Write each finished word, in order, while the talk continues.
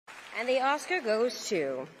And the Oscar goes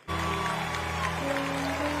to...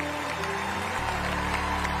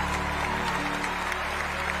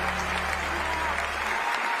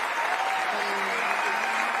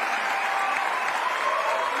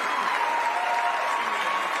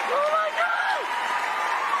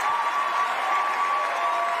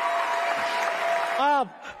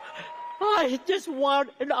 I just won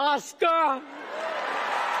an Oscar.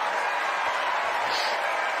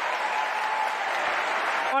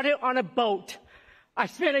 On a boat. I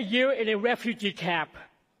spent a year in a refugee camp.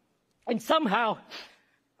 And somehow,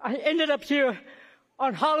 I ended up here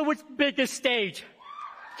on Hollywood's biggest stage.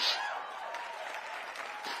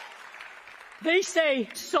 They say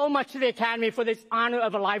so much to the Academy for this honor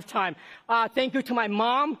of a lifetime. Thank you to my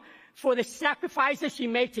mom for the sacrifices she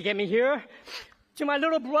made to get me here. To my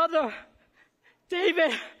little brother,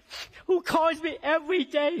 David, who calls me every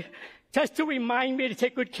day just to remind me to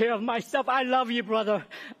take good care of myself. I love you, brother.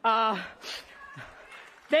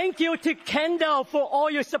 Thank you to Kendall for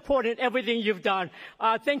all your support and everything you've done.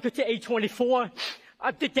 Thank you to A24,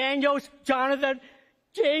 to Daniels, Jonathan,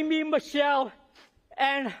 Jamie, Michelle,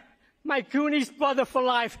 and my Goonies brother for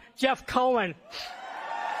life, Jeff Cohen.